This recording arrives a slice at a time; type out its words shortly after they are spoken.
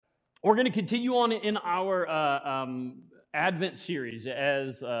We're going to continue on in our Advent series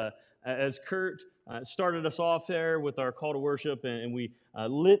as Kurt started us off there with our call to worship, and we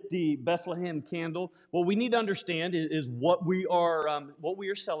lit the Bethlehem candle. What we need to understand is what we are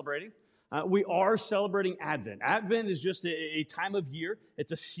celebrating. We are celebrating Advent. Advent is just a time of year.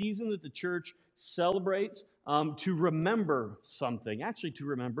 It's a season that the church celebrates to remember something. Actually, to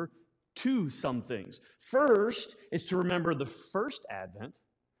remember some things. First is to remember the first Advent.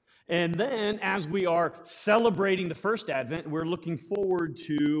 And then, as we are celebrating the first Advent, we're looking forward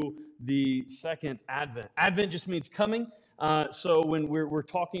to the second Advent. Advent just means coming. So when we're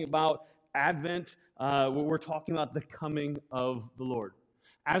talking about Advent, we're talking about the coming of the Lord.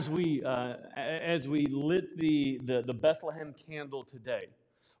 As we lit the Bethlehem candle today,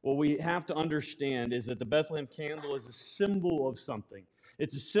 what we have to understand is that the Bethlehem candle is a symbol of something.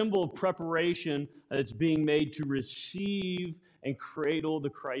 It's a symbol of preparation that's being made to receive and cradle the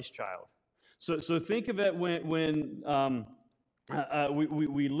Christ child. So think of it when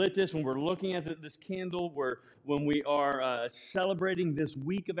we lit this, when we're looking at this candle, when we are celebrating this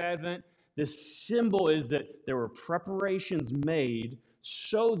week of Advent, this symbol is that there were preparations made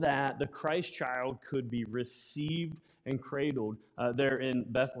so that the Christ child could be received and cradled there in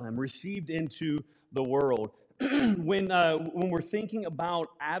Bethlehem, received into the world. When we're thinking about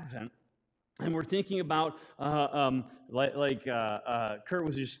Advent, and we're thinking about, Kurt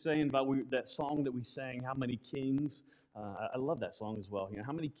was just saying about that song that we sang, How Many Kings? I love that song as well. You know,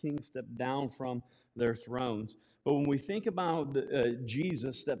 how many kings stepped down from their thrones? But when we think about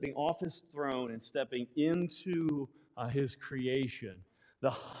Jesus stepping off his throne and stepping into his creation,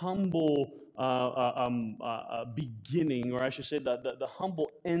 the humble beginning, or I should say the humble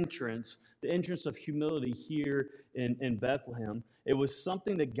entrance, the entrance of humility here in Bethlehem, it was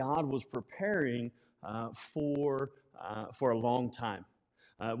something that God was preparing for a long time.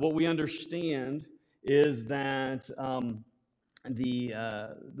 What we understand is that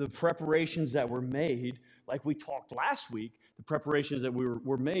the preparations that were made, like we talked last week, the preparations that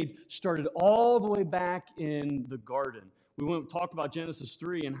were made started all the way back in the garden. We went and talked about Genesis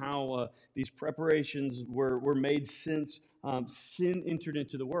 3 and how these preparations were made since sin entered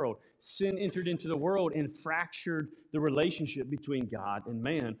into the world. Sin entered into the world and fractured the relationship between God and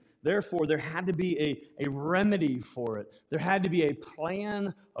man. Therefore, there had to be a remedy for it. There had to be a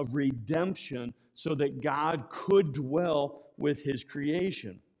plan of redemption so that God could dwell with his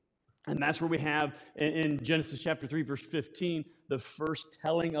creation. And that's where we have in Genesis chapter 3, verse 15, the first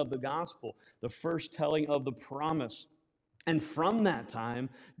telling of the gospel, the first telling of the promise. And from that time,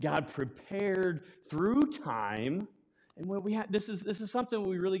 God prepared through time. And what we have, this is something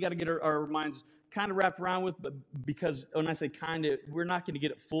we really got to get our minds kind of wrapped around with, but because when I say kind of, we're not going to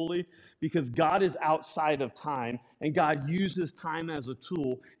get it fully, because God is outside of time, and God uses time as a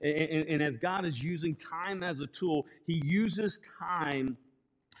tool. And as God is using time as a tool, he uses time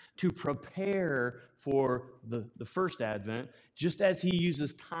to prepare for the first Advent, just as he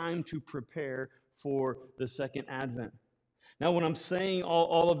uses time to prepare for the second Advent. Now, when I'm saying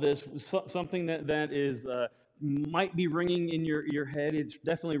all of this, something that is might be ringing in your head, it's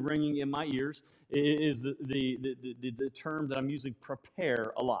definitely ringing in my ears, is the term that I'm using,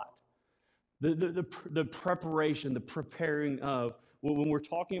 prepare, a lot. The preparation, the preparing of. When we're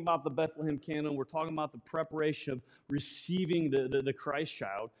talking about the Bethlehem candle, we're talking about the preparation of receiving the Christ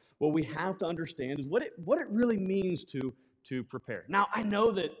child. What we have to understand is what it really means to prepare. Now, I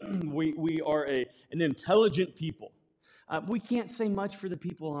know that we are an intelligent people. We can't say much for the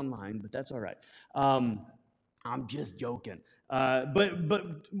people online, but that's all right. I'm just joking.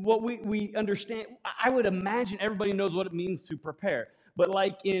 But what we understand, I would imagine everybody knows what it means to prepare. But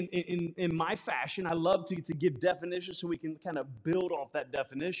like in my fashion, I love to give definitions so we can kind of build off that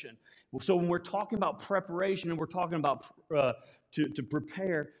definition. So when we're talking about preparation and we're talking about to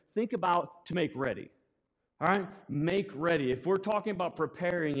prepare, think about to make ready. All right, make ready. If we're talking about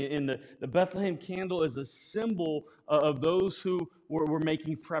preparing, and the Bethlehem candle is a symbol of those who were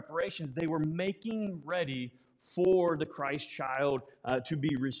making preparations. They were making ready for the Christ child to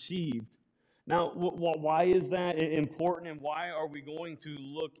be received. Now, why is that important, and why are we going to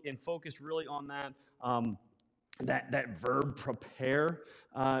look and focus really on that verb prepare?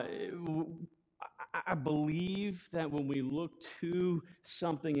 I believe that when we look to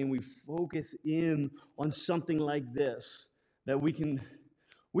something and we focus in on something like this, that we can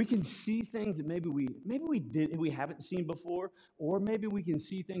We can see things that we haven't seen before, or maybe we can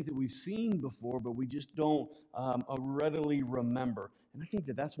see things that we've seen before, but we just don't readily remember. And I think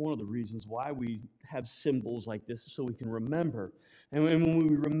that that's one of the reasons why we have symbols like this, so we can remember. And when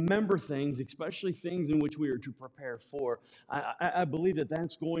we remember things, especially things in which we are to prepare for, I believe that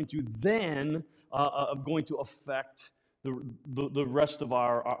that's going to then going to affect the rest of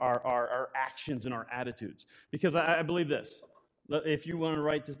our actions and our attitudes. Because I believe this. If you want to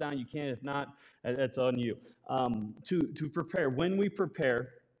write this down, you can. If not, that's on you. To prepare. When we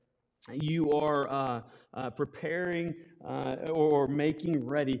prepare, you are preparing or making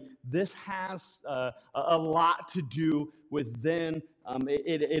ready. This has a lot to do with then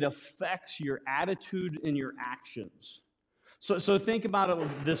it affects your attitude and your actions. So think about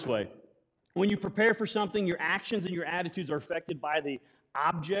it this way. When you prepare for something, your actions and your attitudes are affected by the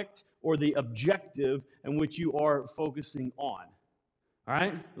object or the objective in which you are focusing on. All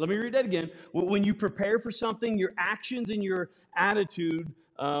right? Let me read that again. When you prepare for something, your actions and your attitude,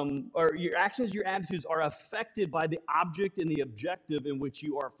 or your actions, your attitudes are affected by the object and the objective in which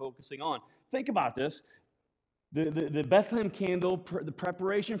you are focusing on. Think about this. The Bethlehem candle, the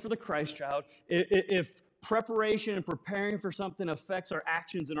preparation for the Christ child, if preparation and preparing for something affects our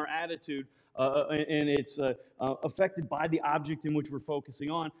actions and our attitude, and it's affected by the object in which we're focusing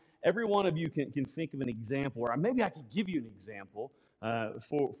on, every one of you can think of an example, or maybe I could give you an example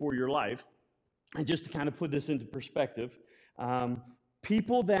for your life, and just to kind of put this into perspective.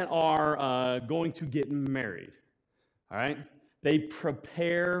 People that are going to get married, all right, they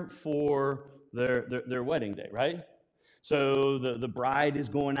prepare for their wedding day, right? So the bride is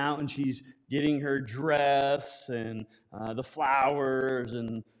going out and she's getting her dress and the flowers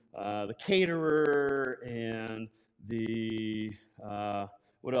and the caterer and the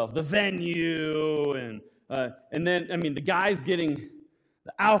what else? The venue and then the guy's getting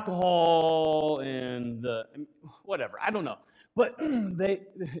the alcohol and the whatever. I don't know, but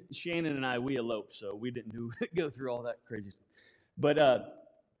Shannon and I, we eloped, so we didn't go through all that crazy stuff.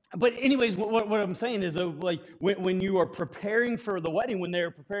 But anyways, what I'm saying is, like, when you are preparing for the wedding, when they're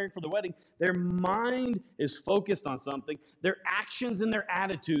preparing for the wedding, their mind is focused on something. Their actions and their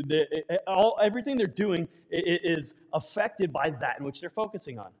attitude, everything they're doing is affected by that in which they're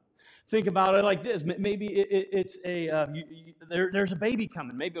focusing on. Think about it like this. Maybe it's there's a baby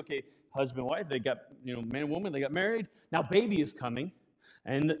coming. Maybe, okay, husband, wife, they got, man and woman, they got married. Now baby is coming.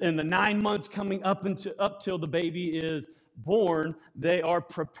 And the 9 months coming up till the baby is born, they are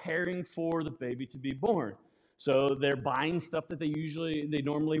preparing for the baby to be born. So they're buying stuff that they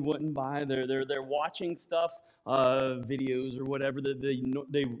normally wouldn't buy. They're watching stuff, videos or whatever that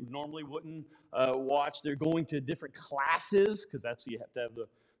they normally wouldn't watch. They're going to different classes, because that's you have to have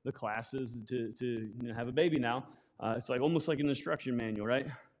the classes to have a baby now. It's like almost like an instruction manual, right?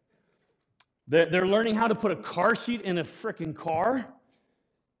 They're learning how to put a car seat in a freaking car.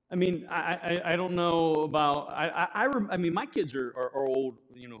 I don't know about, my kids are old,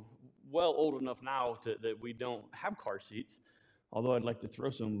 well old enough now that we don't have car seats, although I'd like to throw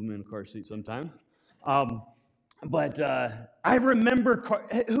some of them in a car seat sometime. But I remember,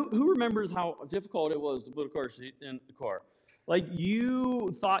 who remembers how difficult it was to put a car seat in the car? Like,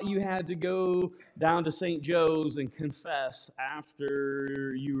 you thought you had to go down to St. Joe's and confess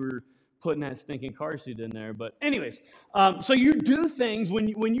after you were putting that stinking car seat in there. But anyways, so you do things when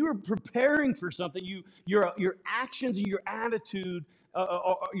you are preparing for something. Your actions and your attitudes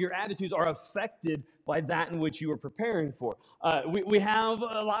are affected by that in which you are preparing for. We have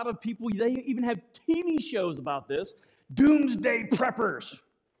a lot of people. They even have TV shows about this. Doomsday preppers.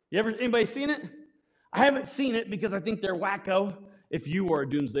 Anybody seen it? I haven't seen it because I think they're wacko. If you are a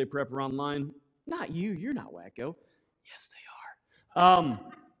doomsday prepper online, not you. You're not wacko. Yes, they are.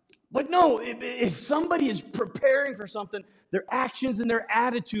 But no, if somebody is preparing for something, their actions and their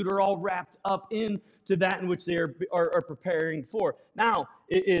attitude are all wrapped up into that in which they are preparing for. Now,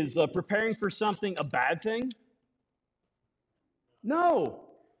 is preparing for something a bad thing? No.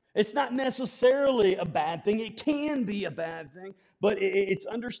 It's not necessarily a bad thing. It can be a bad thing, but it's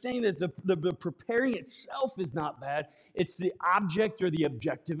understanding that the preparing itself is not bad. It's the object or the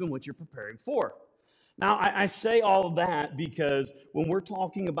objective in which you're preparing for. Now, I say all of that because when we're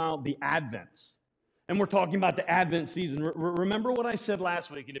talking about the Advent, and we're talking about the Advent season, remember what I said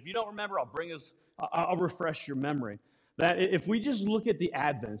last week, and if you don't remember, I'll refresh your memory. That if we just look at the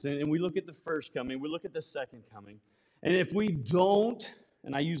Advent, and we look at the first coming, we look at the second coming, and if we don't,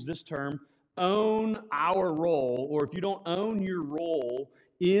 and I use this term, own our role, or if you don't own your role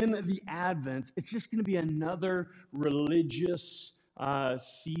in the Advent, it's just going to be another religious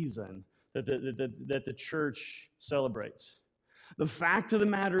season that the church celebrates. The fact of the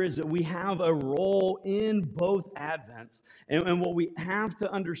matter is that we have a role in both Advents. And what we have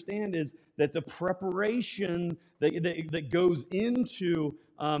to understand is that the preparation that goes into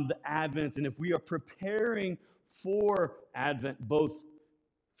the Advent, and if we are preparing for Advent, both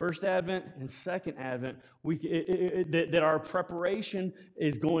First Advent and Second Advent, that our preparation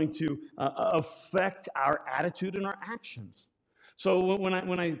is going to affect our attitude and our actions. So when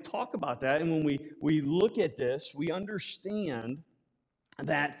I talk about that, and when we look at this, we understand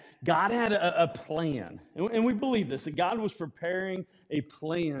that God had a plan. And we believe this, that God was preparing a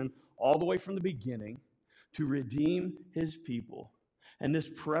plan all the way from the beginning to redeem his people. And this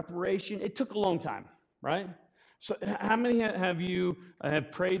preparation, it took a long time, right? So how many have you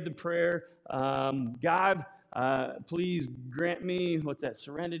have prayed the prayer, God, please grant me, what's that,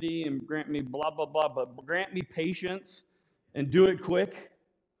 serenity, and grant me blah, blah, blah, but grant me patience and do it quick,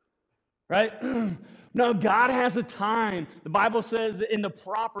 right? No, God has a time. The Bible says that in the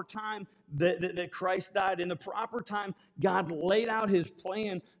proper time that Christ died, in the proper time, God laid out his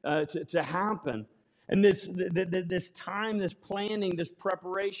plan to happen. And this time, this planning, this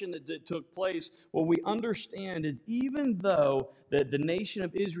preparation that took place, what we understand is even though the nation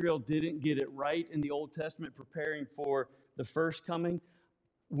of Israel didn't get it right in the Old Testament preparing for the first coming,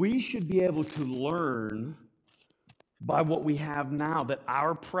 we should be able to learn by what we have now that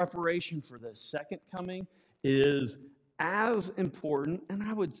our preparation for the second coming is as important, and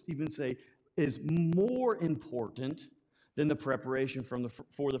I would even say is more important than the preparation for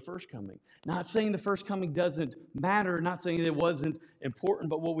the first coming. Not saying the first coming doesn't matter, not saying it wasn't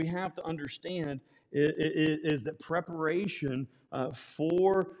important, but what we have to understand is that preparation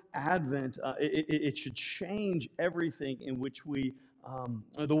for Advent, it should change everything in which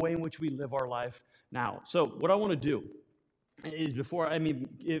the way in which we live our life now. So what I want to do is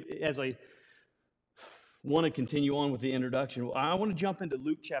as I want to continue on with the introduction, I want to jump into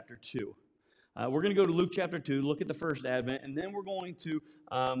Luke chapter 2. We're going to go to Luke chapter 2, look at the first Advent, and then we're going to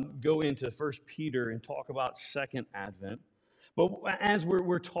go into 1 Peter and talk about second Advent. But as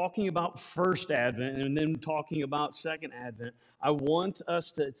we're talking about first Advent and then talking about second Advent, I want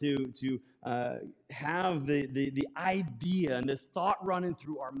us to have the idea and this thought running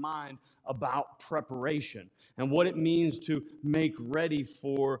through our mind about preparation and what it means to make ready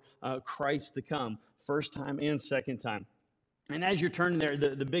for Christ to come, first time and second time. And as you're turning there,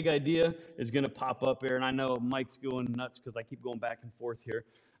 the big idea is going to pop up there. And I know Mike's going nuts because I keep going back and forth here.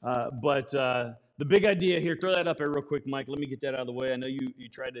 But the big idea here, throw that up there real quick, Mike. Let me get that out of the way. I know you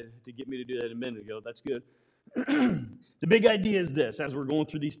tried to get me to do that a minute ago. That's good. The big idea is this, as we're going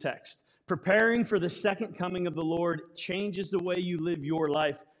through these texts. Preparing for the second coming of the Lord changes the way you live your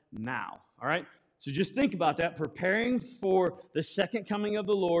life now. All right? So just think about that. Preparing for the second coming of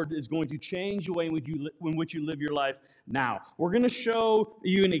the Lord is going to change the way in which you live your life now. We're going to show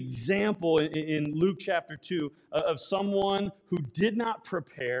you an example in Luke chapter 2 of someone who did not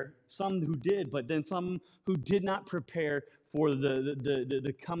prepare, some who did, but then some who did not prepare for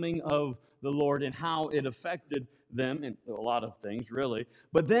the coming of the Lord and how it affected them, and a lot of things really.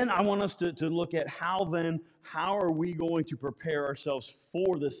 But then I want us to look at how are we going to prepare ourselves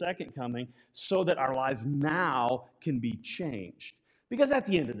for the second coming so that our lives now can be changed. Because at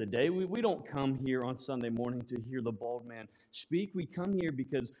the end of the day, we don't come here on Sunday morning to hear the bald man speak. We come here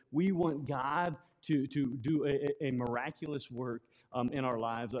because we want God to do a miraculous work in our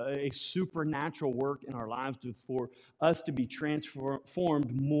lives, a supernatural work in our lives for us to be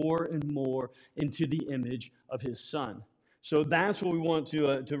transformed more and more into the image of his Son. So that's what we want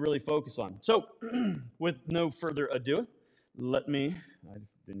to really focus on. So with no further ado, I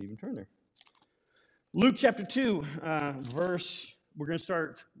didn't even turn there. Luke chapter 2, we're going to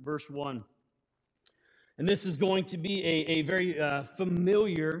start verse 1. And this is going to be a very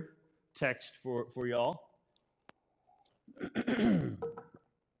familiar text for y'all.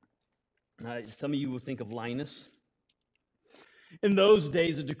 Some of you will think of Linus. In those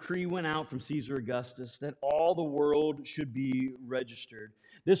days, a decree went out from Caesar Augustus that all the world should be registered.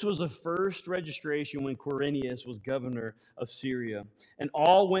 This was the first registration when Quirinius was governor of Syria. And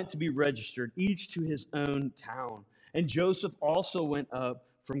all went to be registered, each to his own town. And Joseph also went up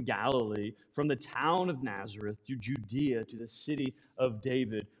from Galilee, from the town of Nazareth to Judea, to the city of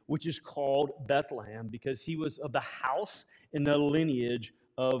David, which is called Bethlehem, because he was of the house and the lineage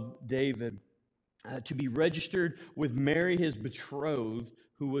of David, to be registered with Mary, his betrothed,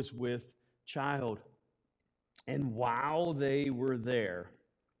 who was with child. And while they were there,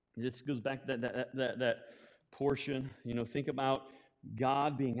 this goes back to that portion. Think about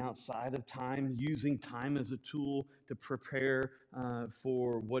God being outside of time, using time as a tool to prepare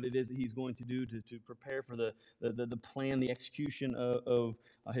for what it is that he's going to do, to prepare for the plan, the execution of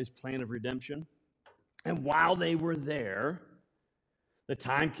his plan of redemption. And while they were there, the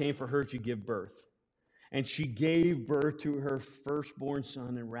time came for her to give birth. And she gave birth to her firstborn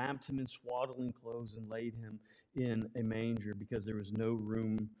son and wrapped him in swaddling clothes and laid him in a manger because there was no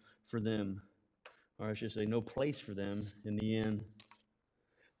room for them, or I should say, no place for them in the inn.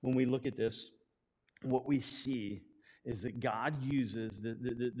 When we look at this, what we see is that God uses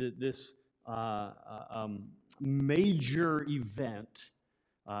this major event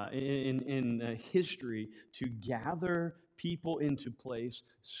in history to gather people into place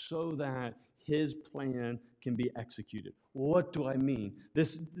so that his plan can be executed. What do I mean?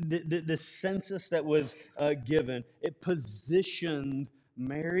 The census that was given, it positioned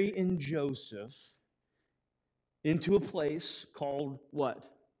Mary and Joseph into a place called what?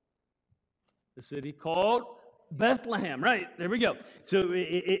 The city called Bethlehem, right? There we go. So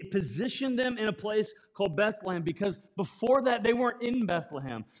it positioned them in a place called Bethlehem because before that they weren't in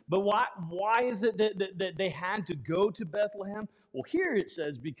Bethlehem. But why is it that they had to go to Bethlehem? Well, here it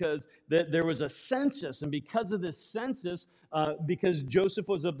says because there was a census, and because of this census, because Joseph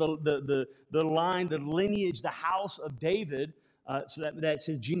was of the line, the lineage, the house of David, so that's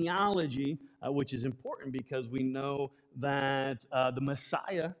his genealogy, which is important because we know that the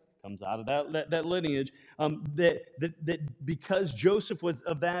Messiah comes out of that lineage. That because Joseph was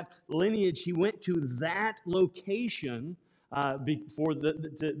of that lineage, he went to that location for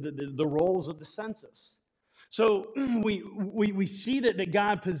the roles of the census. So we see that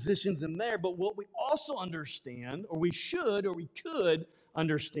God positions him there, but what we also understand, or we should, or we could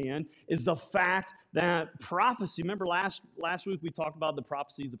understand, is the fact that prophecy. Remember last week we talked about the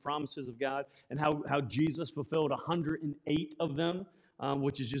prophecies, the promises of God, and how Jesus fulfilled 108 of them.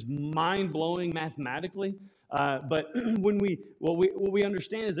 Which is just mind-blowing mathematically. But what we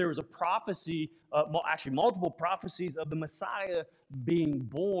understand is there was a prophecy, actually multiple prophecies of the Messiah being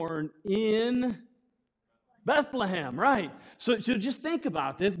born in Bethlehem, right? So just think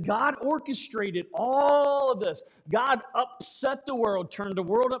about this. God orchestrated all of this. God upset the world, turned the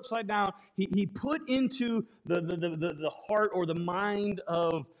world upside down. He put into the heart or the mind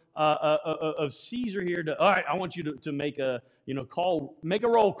of Caesar here all right, I want you to make make a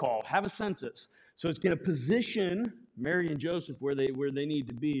roll call, have a census. So it's going to position Mary and Joseph where they need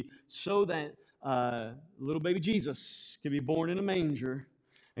to be so that little baby Jesus can be born in a manger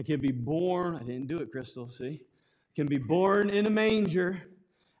and can be born, I didn't do it, Crystal, see? Can be born in a manger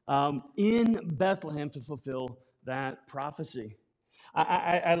in Bethlehem to fulfill that prophecy.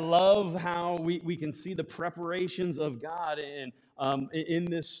 I love how we can see the preparations of God in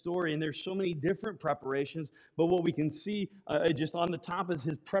this story, and there's so many different preparations, but what we can see just on the top is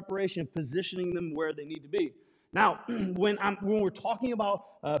his preparation, positioning them where they need to be. Now, when we're talking about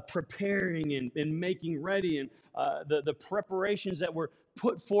preparing and making ready and the preparations that were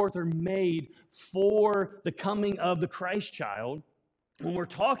put forth or made for the coming of the Christ child, when we're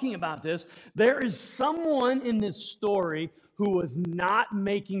talking about this, there is someone in this story who was not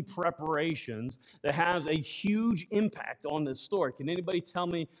making preparations that has a huge impact on this story. Can anybody tell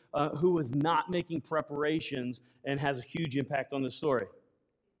me who was not making preparations and has a huge impact on this story?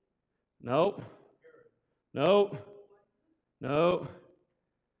 No. No. No.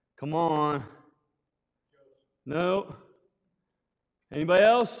 Come on. No. Anybody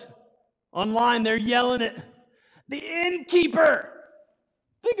else? Online, they're yelling it. The innkeeper.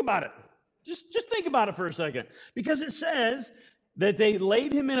 Think about it. Just think about it for a second. Because it says that they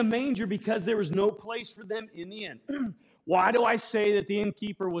laid him in a manger because there was no place for them in the inn. Why do I say that the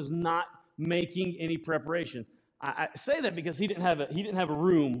innkeeper was not making any preparations? I say that because he didn't have a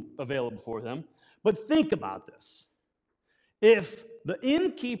room available for them. But think about this. If the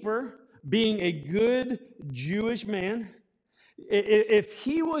innkeeper, being a good Jewish man, if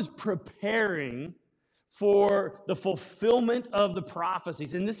he was preparing for the fulfillment of the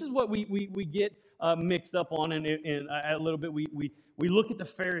prophecies, and this is what we get mixed up on, and a little bit we look at the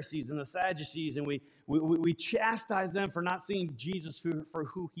Pharisees and the Sadducees, and we chastise them for not seeing Jesus for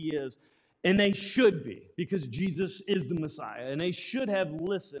who he is, and they should be, because Jesus is the Messiah, and they should have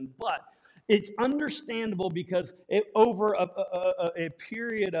listened, but it's understandable because over a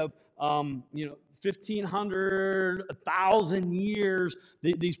period of 1,500, 1,000 years,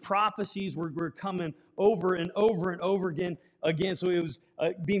 these prophecies were coming over and over and over again. So it was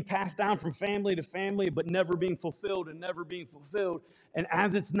being passed down from family to family, but never being fulfilled and never being fulfilled. And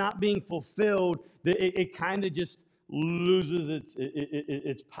as it's not being fulfilled, it kind of just loses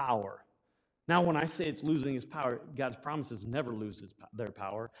its power. Now, when I say it's losing its power, God's promises never lose their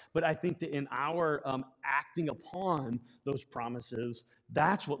power. But I think that in our acting upon those promises,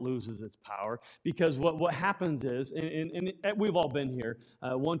 that's what loses its power. Because what happens is, and we've all been here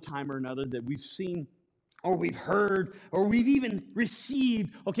one time or another, that we've seen or we've heard or we've even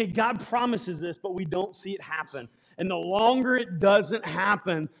received, okay, God promises this, but we don't see it happen. And the longer it doesn't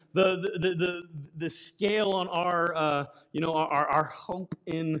happen, the scale on our hope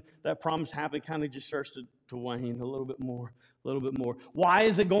in that promise happening kind of just starts to wane a little bit more, a little bit more. Why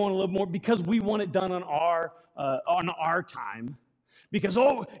is it going a little more? Because we want it done on our time. Because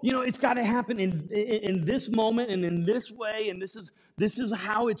it's got to happen in this moment and in this way, and this is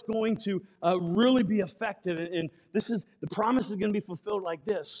how it's going to really be effective, and the promise is going to be fulfilled like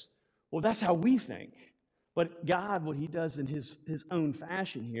this. Well, that's how we think. But God, what he does in his own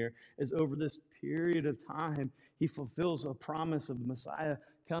fashion here is over this period of time, he fulfills a promise of the Messiah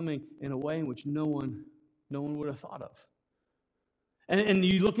coming in a way in which no one would have thought of. And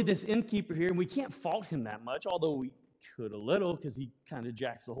you look at this innkeeper here, and we can't fault him that much, although we could a little because he kind of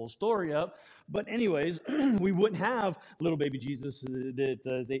jacks the whole story up. But anyways, we wouldn't have little baby Jesus that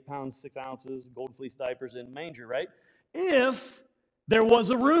is 8 pounds, 6 ounces, gold fleece diapers in a manger, right? If there was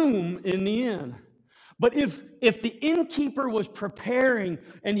a room in the inn. But if the innkeeper was preparing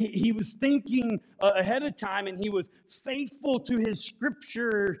and he was thinking ahead of time and he was faithful to his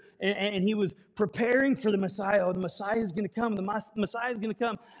scripture and he was preparing for the Messiah, the Messiah is going to come, the Messiah is going to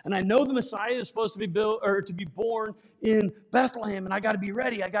come. And I know the Messiah is supposed to be built or to be born in Bethlehem, and I got to be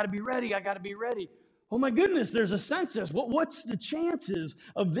ready. Oh my goodness, there's a census. What's the chances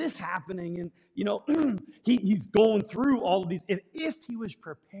of this happening? And he's going through all of these. And if he was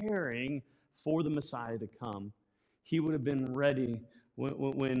preparing for the Messiah to come, he would have been ready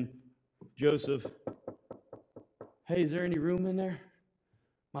when Joseph, hey, is there any room in there?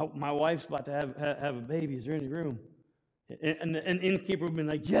 My wife's about to have a baby. Is there any room? And the innkeeper would have been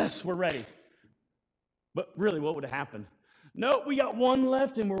like, yes, we're ready. But really, what would have happened? No, we got one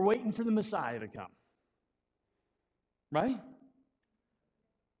left and we're waiting for the Messiah to come. Right?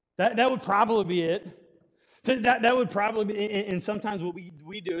 That would probably be it. So that would probably be, and sometimes what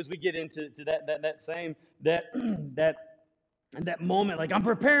we do is we get into that moment, like I'm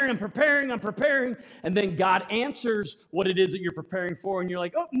preparing, and then God answers what it is that you're preparing for, and you're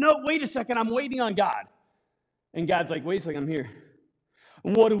like, oh no, wait a second, I'm waiting on God, and God's like, wait a second, I'm here.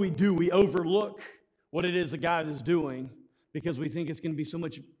 And what do? We overlook what it is that God is doing because we think it's going to be so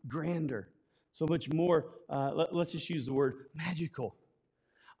much grander, so much more. Let's just use the word magical.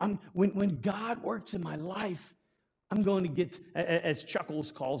 When God works in my life, I'm going to get, as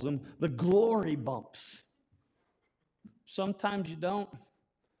Chuckles calls them, the glory bumps. Sometimes you don't.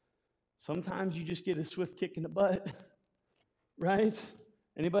 Sometimes you just get a swift kick in the butt. Right?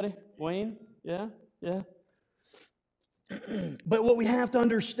 Anybody? Wayne? Yeah? But what we have to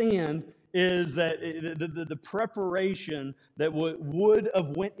understand is that the preparation that would have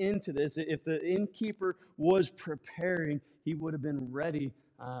went into this, if the innkeeper was preparing, he would have been ready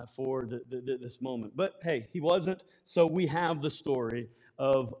for this moment. But hey, he wasn't, so we have the story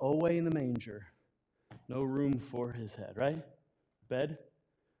of away in the manger. No room for his head, right? Bed?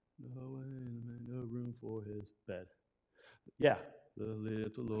 No room for his bed. Yeah, the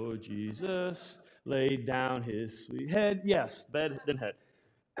little Lord Jesus laid down his sweet head. Yes, bed, then head.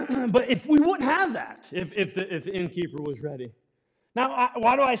 But if we wouldn't have that, if the innkeeper was ready. Now,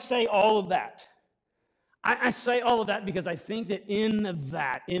 why do I say all of that? I say all of that because I think that in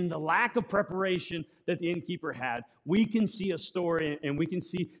the lack of preparation that the innkeeper had, we can see a story and we can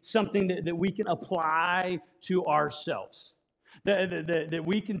see something that we can apply to ourselves. That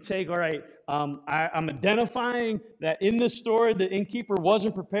we can take, all right, I'm identifying that in this story, the innkeeper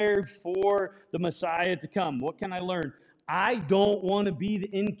wasn't prepared for the Messiah to come. What can I learn? I don't want to be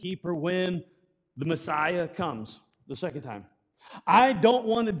the innkeeper when the Messiah comes the second time. I don't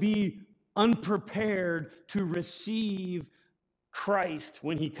want to be unprepared to receive Christ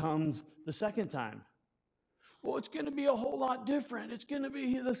when he comes the second time. Well, it's going to be a whole lot different. It's going to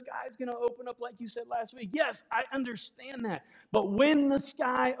be, the sky's going to open up like you said last week. Yes, I understand that. But when the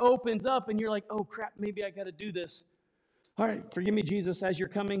sky opens up and you're like, oh crap, maybe I got to do this. All right, forgive me, Jesus, as you're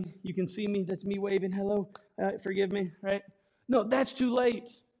coming. You can see me. That's me waving. Hello, forgive me, right? No, that's too late.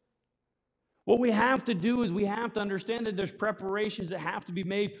 What we have to do is we have to understand that there's preparations that have to be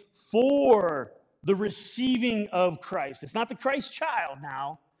made for the receiving of Christ. It's not the Christ child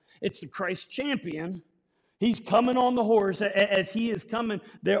now. It's the Christ champion. He's coming on the horse. As he is coming,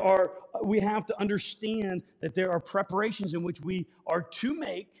 we have to understand that there are preparations in which we are to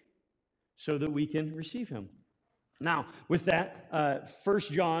make so that we can receive him. Now, with that, 1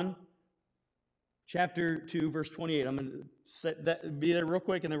 John chapter 2, verse 28. I'm going to set that, be there real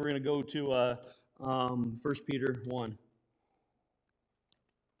quick, and then we're going to go to 1 Peter 1.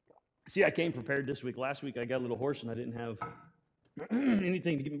 See, I came prepared this week. Last week I got a little hoarse and I didn't have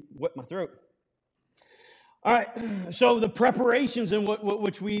anything to wet my throat. All right, so the preparations and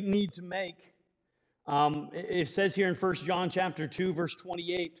which we need to make. It says here in 1 John chapter 2, verse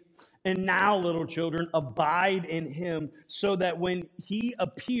 28, and now, little children, abide in him, so that when he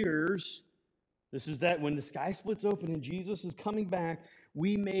appears, this is that when the sky splits open and Jesus is coming back,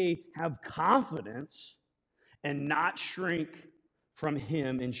 we may have confidence and not shrink from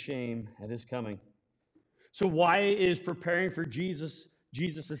him in shame at his coming. So why is preparing for Jesus'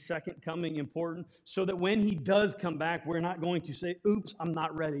 second coming important? So that when he does come back, we're not going to say, oops, I'm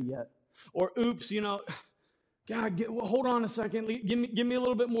not ready yet. Or oops, God, hold on a second. Give me a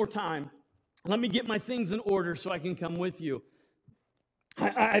little bit more time. Let me get my things in order so I can come with you.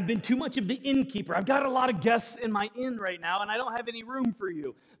 I've been too much of the innkeeper. I've got a lot of guests in my inn right now, and I don't have any room for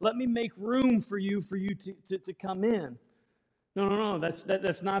you. Let me make room for you to come in. No.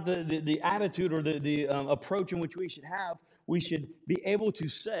 That's not the attitude or the approach in which we should have. We should be able to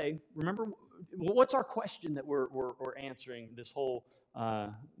say, remember, what's our question that we're answering this whole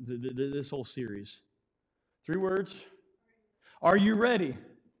this whole series? 3 words. Are you ready?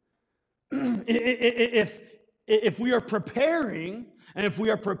 If we are preparing, and if we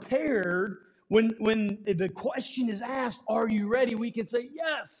are prepared, when the question is asked, are you ready? We can say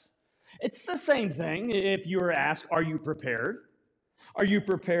yes. It's the same thing if you were asked, are you prepared? Are you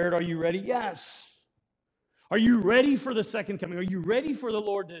prepared? Are you ready? Yes. Are you ready for the second coming? Are you ready for the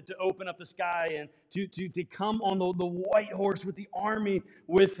Lord to open up the sky and to come on the white horse with the army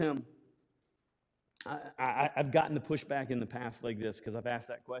with him? I've gotten the pushback in the past like this because I've asked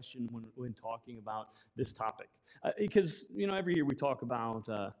that question when talking about this topic. Because, every year we talk about,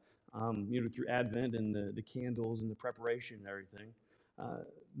 through Advent and the candles and the preparation and everything.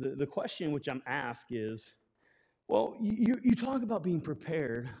 The question which I'm asked is, well, you talk about being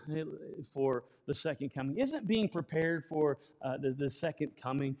prepared for the second coming. Isn't being prepared for the second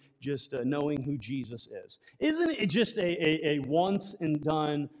coming just knowing who Jesus is? Isn't it just a once and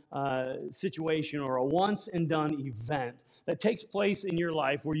done situation or a once and done event that takes place in your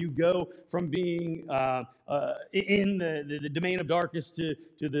life where you go from being in the domain of darkness to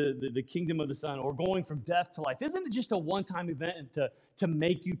the kingdom of the Son, or going from death to life? Isn't it just a one-time event to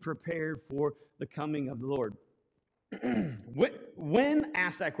make you prepared for the coming of the Lord? When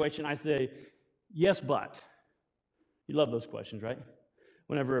asked that question, I say, yes, but. You love those questions, right?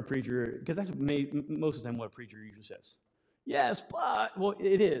 Whenever a preacher, because that's most of the time what a preacher usually says. Yes, but. Well,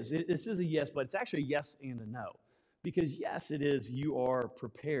 it is. This is a yes, but it's actually a yes and a no. Because yes, it is, you are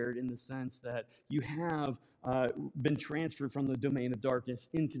prepared in the sense that you have been transferred from the domain of darkness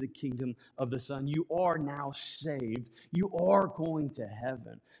into the kingdom of the Son. You are now saved. You are going to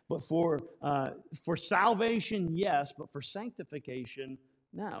heaven. But for salvation, yes, but for sanctification,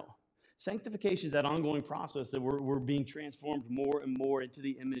 no. Sanctification is that ongoing process that we're being transformed more and more into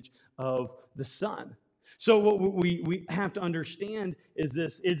the image of the Son. So what we have to understand is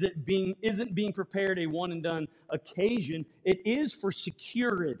this: isn't being prepared a one and done occasion? It is for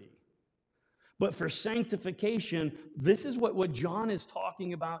security. But for sanctification, this is what John is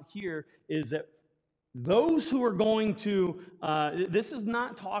talking about here, is that those who are going to, this is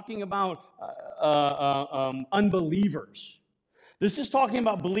not talking about unbelievers. This is talking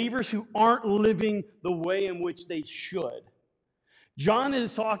about believers who aren't living the way in which they should. John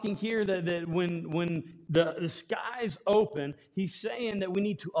is talking here that when the skies open, he's saying that we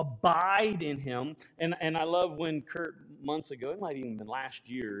need to abide in him. And I love when Kurt, months ago, it might even been last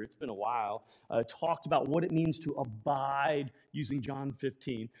year, it's been a while, talked about what it means to abide, using John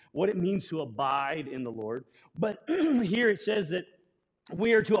 15, what it means to abide in the Lord. But here it says that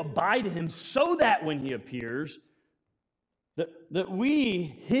we are to abide in him so that when he appears, that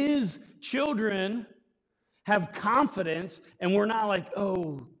we, his children, have confidence, and we're not like,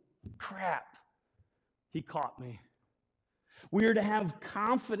 oh, crap, he caught me. We are to have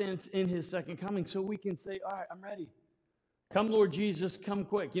confidence in his second coming so we can say, all right, I'm ready. Come, Lord Jesus, come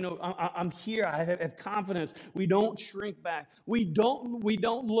quick. I'm here. I have confidence. We don't shrink back. We don't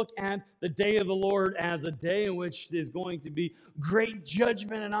look at the day of the Lord as a day in which there's going to be great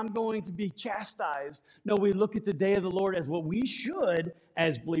judgment and I'm going to be chastised. No, we look at the day of the Lord as what we should,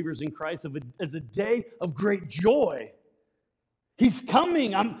 as believers in Christ, as a day of great joy. He's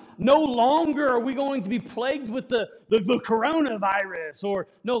coming. No longer are we going to be plagued with the coronavirus, or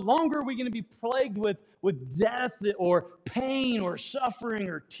no longer are we going to be plagued with death or pain or suffering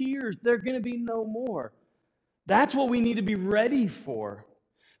or tears. They're going to be no more. That's what we need to be ready for.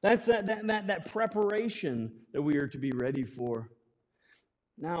 That's that preparation that we are to be ready for.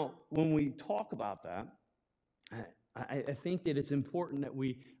 Now, when we talk about that, I think that it's important that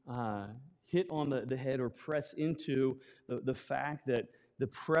we hit on the head or press into the fact that the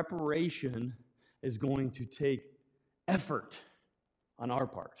preparation is going to take effort on our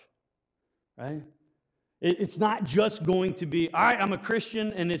part, right? It's not just going to be, all right, I'm a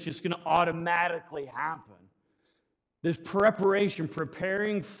Christian, and it's just going to automatically happen. This preparation,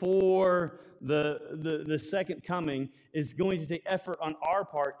 preparing for the second coming, is going to take effort on our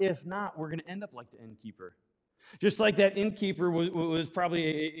part. If not, we're going to end up like the innkeeper. Just like that innkeeper was probably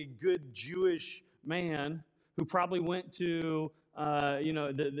a good Jewish man who probably went to,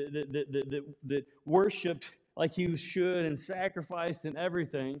 that worshipped like he should and sacrificed and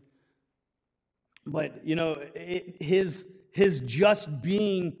everything. But, his just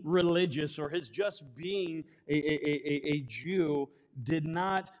being religious or his just being a Jew did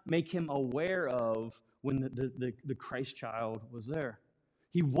not make him aware of when the Christ child was there.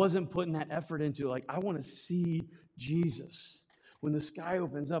 He wasn't putting that effort into, like, I want to see Jesus. When the sky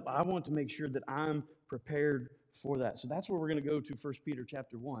opens up, I want to make sure that I'm prepared for that. So that's where we're going to go to 1 Peter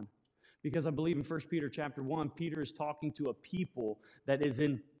chapter 1. Because I believe in 1 Peter chapter 1, Peter is talking to a people that is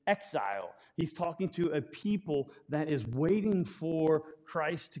in exile. He's talking to a people that is waiting for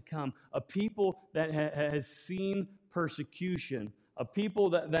Christ to come. A people that has seen persecution. A people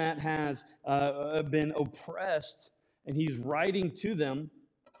that has been oppressed. And he's writing to them.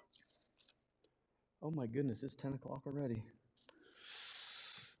 Oh my goodness, it's 10 o'clock already.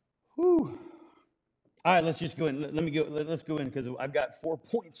 Whew. All right, let's just go in. Let's go in because I've got 4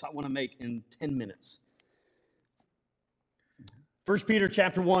 points I want to make in 10 minutes. 1 Peter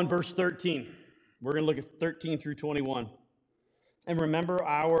chapter 1, verse 13. We're going to look at 13 through 21. And remember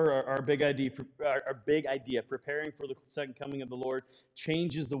our big idea, preparing for the second coming of the Lord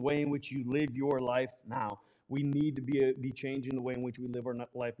changes the way in which you live your life now. We need to be changing the way in which we live our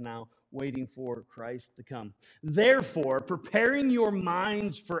life now, waiting for Christ to come. Therefore, preparing your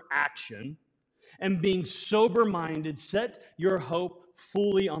minds for action and being sober-minded, set your hope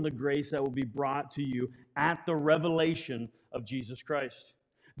fully on the grace that will be brought to you at the revelation of Jesus Christ.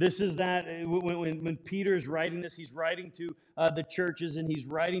 This is that when Peter is writing this, he's writing to the churches and he's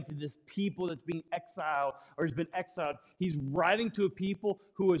writing to this people that's being exiled or has been exiled. He's writing to a people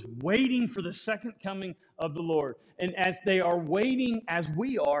who is waiting for the second coming of the Lord. And as they are waiting, as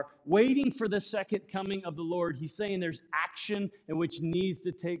we are waiting for the second coming of the Lord, he's saying there's action in which needs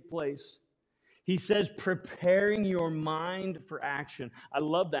to take place. He says, preparing your mind for action. I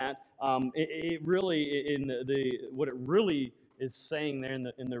love that. It really, what it really is saying there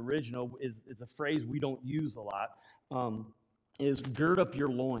in the original is a phrase we don't use a lot, is gird up your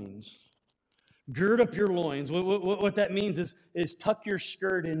loins. Gird up your loins. What that means is tuck your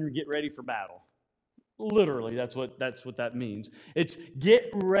skirt in and get ready for battle. Literally, that's what that means. It's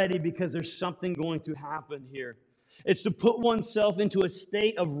get ready because there's something going to happen here. It's to put oneself into a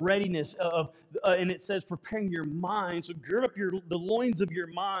state of readiness, and it says preparing your mind. So gird up the loins of your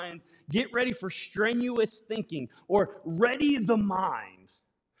mind. Get ready for strenuous thinking, or ready the mind.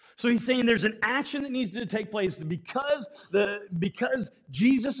 So he's saying there's an action that needs to take place because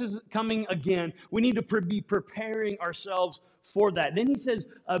Jesus is coming again. We need to be preparing ourselves for that. Then he says,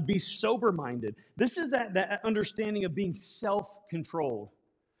 be sober-minded. This is that understanding of being self-controlled.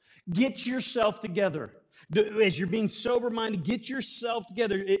 Get yourself together. As you're being sober-minded, get yourself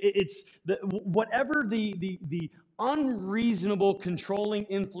together. It's whatever the unreasonable controlling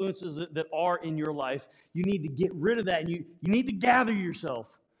influences that are in your life, you need to get rid of that. And you need to gather yourself.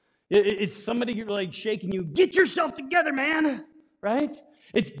 It's somebody like shaking you. Get yourself together, man. Right?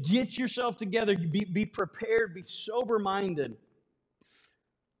 It's get yourself together. Be prepared. Be sober-minded.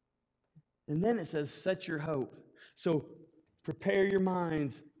 And then it says, set your hope. So prepare your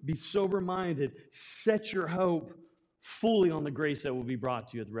minds. Be sober-minded. Set your hope fully on the grace that will be brought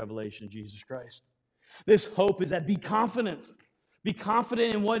to you at the revelation of Jesus Christ. This hope is that be confident. Be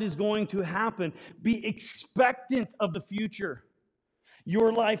confident in what is going to happen. Be expectant of the future.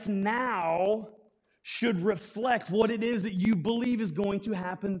 Your life now should reflect what it is that you believe is going to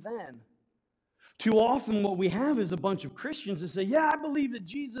happen then. Too often what we have is a bunch of Christians that say, yeah, I believe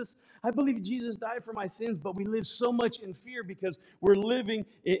Jesus died for my sins, but we live so much in fear because we're living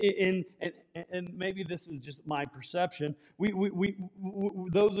in and maybe this is just my perception. They're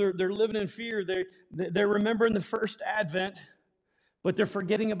living in fear. They're remembering the first Advent, but they're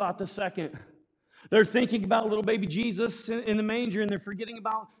forgetting about the second. They're thinking about little baby Jesus in the manger, and they're forgetting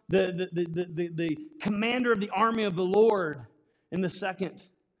about the commander of the army of the Lord in the second.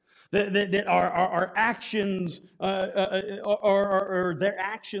 That our actions or their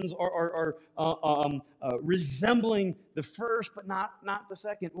actions are resembling the first, but not the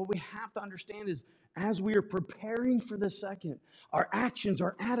second. What we have to understand is as we are preparing for the second, our actions,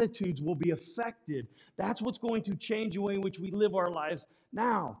 our attitudes will be affected. That's what's going to change the way in which we live our lives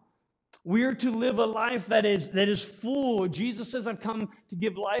now. We're to live a life that is full. Jesus says, I've come to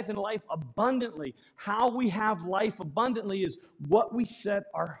give life and life abundantly. How we have life abundantly is what we set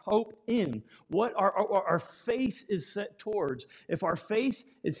our hope in, what our face is set towards. If our face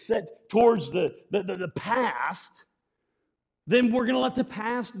is set towards the past, then we're going to let the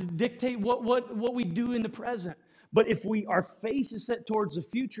past dictate what we do in the present. But if our face is set towards the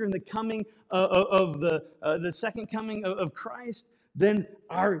future and the coming of the second coming of Christ, then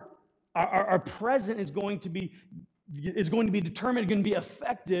our present is going to be determined, going to be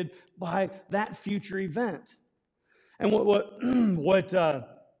affected by that future event. And what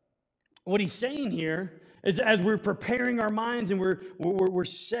he's saying here is, as we're preparing our minds and we're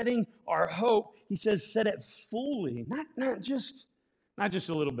setting our hope, he says, set it fully, not just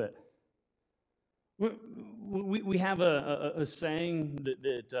a little bit. We have a saying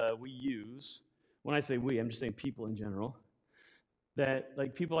that we use. When I say we, I'm just saying people in general. That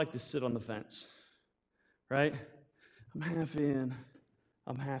like people like to sit on the fence, right? I'm half in,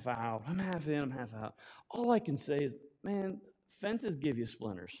 I'm half out. I'm half in, I'm half out. All I can say is, man, fences give you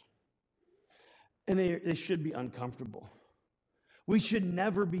splinters, and they should be uncomfortable. We should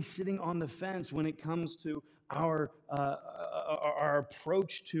never be sitting on the fence when it comes to our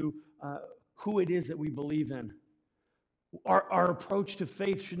approach to who it is that we believe in. Our approach to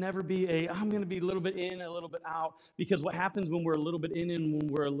faith should never be I'm going to be a little bit in, a little bit out, because what happens when we're a little bit in and when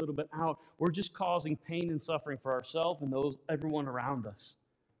we're a little bit out, we're just causing pain and suffering for ourselves and everyone around us.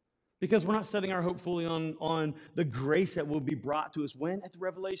 Because we're not setting our hope fully on the grace that will be brought to us when? At the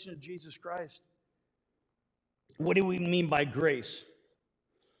revelation of Jesus Christ. What do we mean by grace?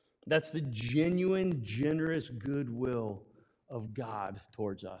 That's the genuine, generous goodwill of God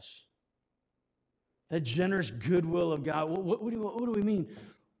towards us. That generous goodwill of God. What do we mean?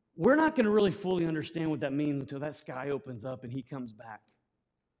 We're not going to really fully understand what that means until that sky opens up and he comes back.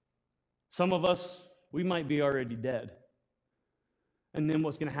 Some of us, we might be already dead. And then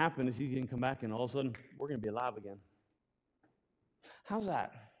what's going to happen is he's going to come back and all of a sudden we're going to be alive again. How's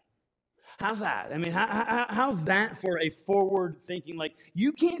that? How's that? I mean, how's that for a forward thinking? Like,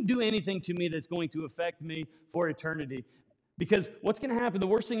 you can't do anything to me that's going to affect me for eternity. Because what's going to happen, the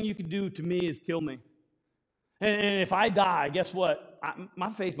worst thing you could do to me is kill me. And if I die, guess what?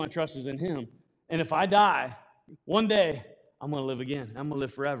 My faith, my trust is in him. And if I die, one day, I'm going to live again. I'm going to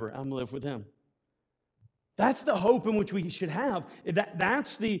live forever. I'm going to live with him. That's the hope in which we should have.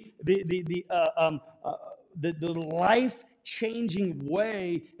 That's the life-changing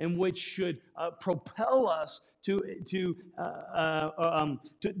way in which should propel us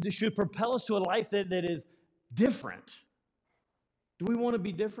should propel us to a life that is different. Do we want to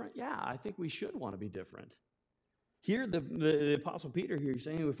be different? Yeah, I think we should want to be different. Here, the Apostle Peter here is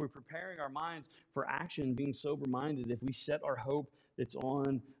saying, if we're preparing our minds for action, being sober-minded, if we set our hope that's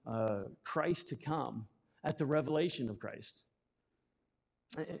on Christ to come, at the revelation of Christ.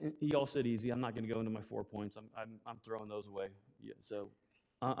 Y'all said easy. I'm not going to go into my 4 points. I'm throwing those away. Yeah, so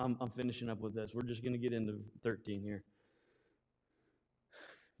I'm finishing up with this. We're just going to get into 13 here.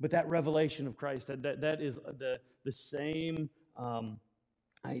 But that revelation of Christ, that is the same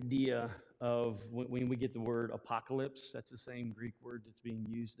idea of when we get the word apocalypse. That's the same Greek word that's being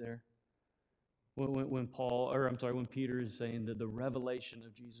used there. When Peter is saying that the revelation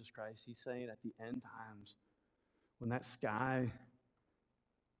of Jesus Christ, he's saying at the end times, when that sky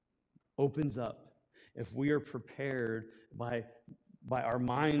opens up, if we are prepared by our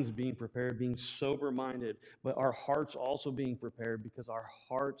minds being prepared, being sober-minded, but our hearts also being prepared, because our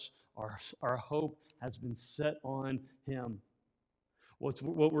hearts, our hope has been set on him. What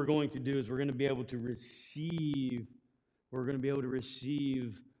we're going to do is we're going to be able to receive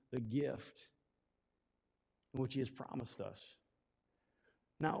the gift which he has promised us.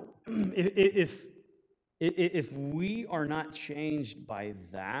 Now, if we are not changed by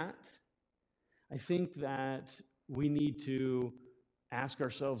that, I think that we need to ask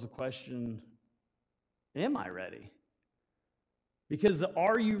ourselves the question, am I ready? Because the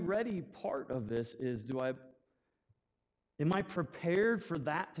 "are you ready" part of this is, am I prepared for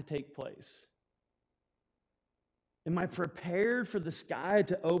that to take place? Am I prepared for the sky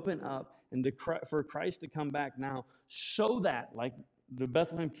to open up and for Christ to come back now, so that, like the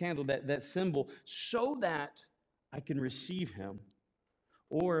Bethlehem candle, that symbol, so that I can receive him?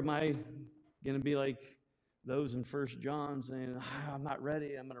 Or am I going to be like Those in First John saying, I'm not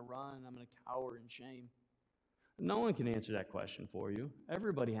ready, I'm going to run, I'm going to cower in shame. No one can answer that question for you.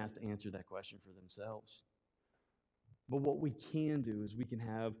 Everybody has to answer that question for themselves. But what we can do is we can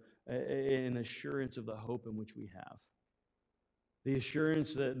have an assurance of the hope in which we have. The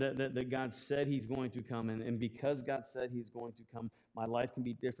assurance that God said He's going to come. And because God said He's going to come, my life can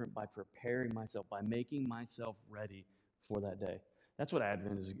be different by preparing myself, by making myself ready for that day. That's what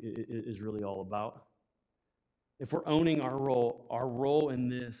Advent is really all about. If we're owning our role in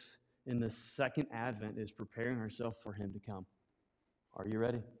the second Advent is preparing ourselves for Him to come. Are you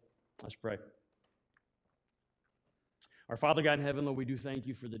ready? Let's pray. Our Father God in heaven, Lord, we do thank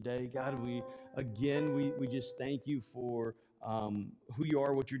you for the day. God, we just thank you for who you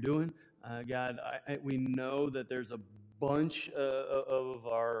are, what you're doing. God, we know that there's a bunch of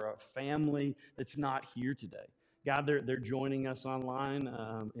our family that's not here today. God, they're joining us online,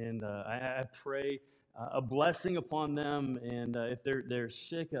 and I pray a blessing upon them, and if they're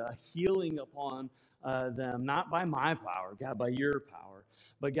sick, a healing upon them, not by my power, God, by your power.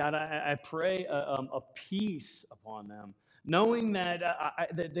 But God, I pray a peace upon them, knowing that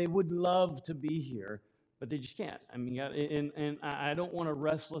that they would love to be here, but they just can't. I mean, God, and I don't want a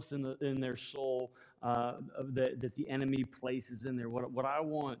restless in their soul that the enemy places in there. What I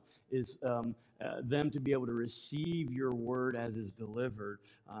want is them to be able to receive your word as is delivered,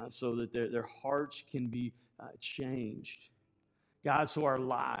 so that their hearts can be changed. God, so our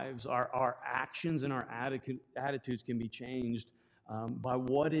lives, our actions, and our attitudes can be changed by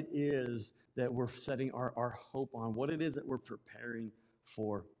what it is that we're setting our hope on, what it is that we're preparing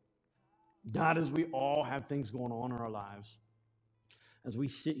for. God, as we all have things going on in our lives, as we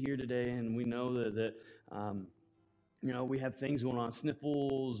sit here today and we know that we have things going on,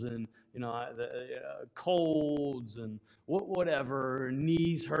 sniffles and colds and whatever,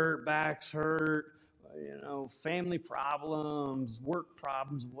 knees hurt, backs hurt, family problems, work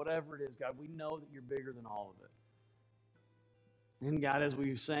problems, whatever it is, God, we know that you're bigger than all of it. And God, as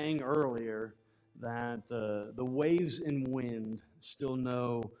we sang earlier, that the waves and wind still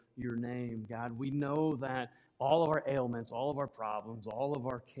know your name, God. We know that all of our ailments, all of our problems, all of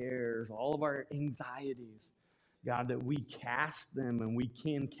our cares, all of our anxieties, God, that we cast them, and we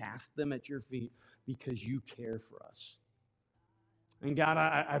can cast them at your feet because you care for us. And God,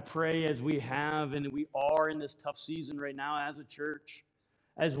 I pray as we have and we are in this tough season right now as a church,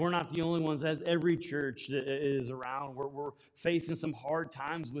 as we're not the only ones, as every church that is around, we're facing some hard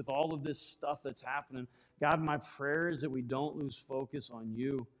times with all of this stuff that's happening. God, my prayer is that we don't lose focus on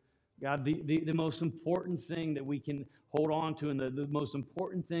you. God, the most important thing that we can hold on to, and the most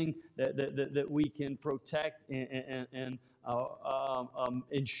important thing that we can protect and help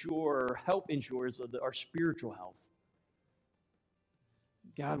ensure is our spiritual health.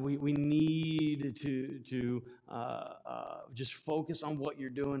 God, we need to just focus on what you're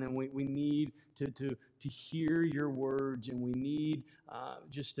doing, and we need to hear your words, and we need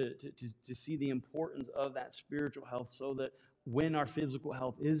just to see the importance of that spiritual health, so that when our physical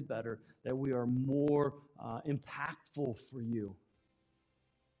health is better, that we are more impactful for you.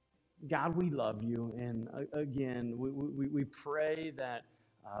 God, we love you, and again, we pray that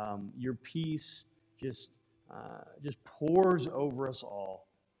your peace just pours over us all.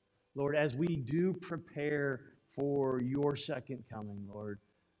 Lord, as we do prepare for your second coming, Lord,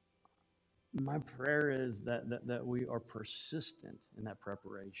 my prayer is that we are persistent in that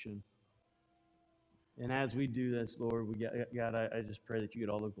preparation. And as we do this, Lord, God, I just pray that you get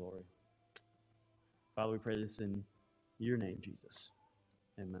all the glory. Father, we pray this in your name, Jesus.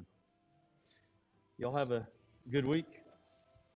 Amen. Y'all have a good week.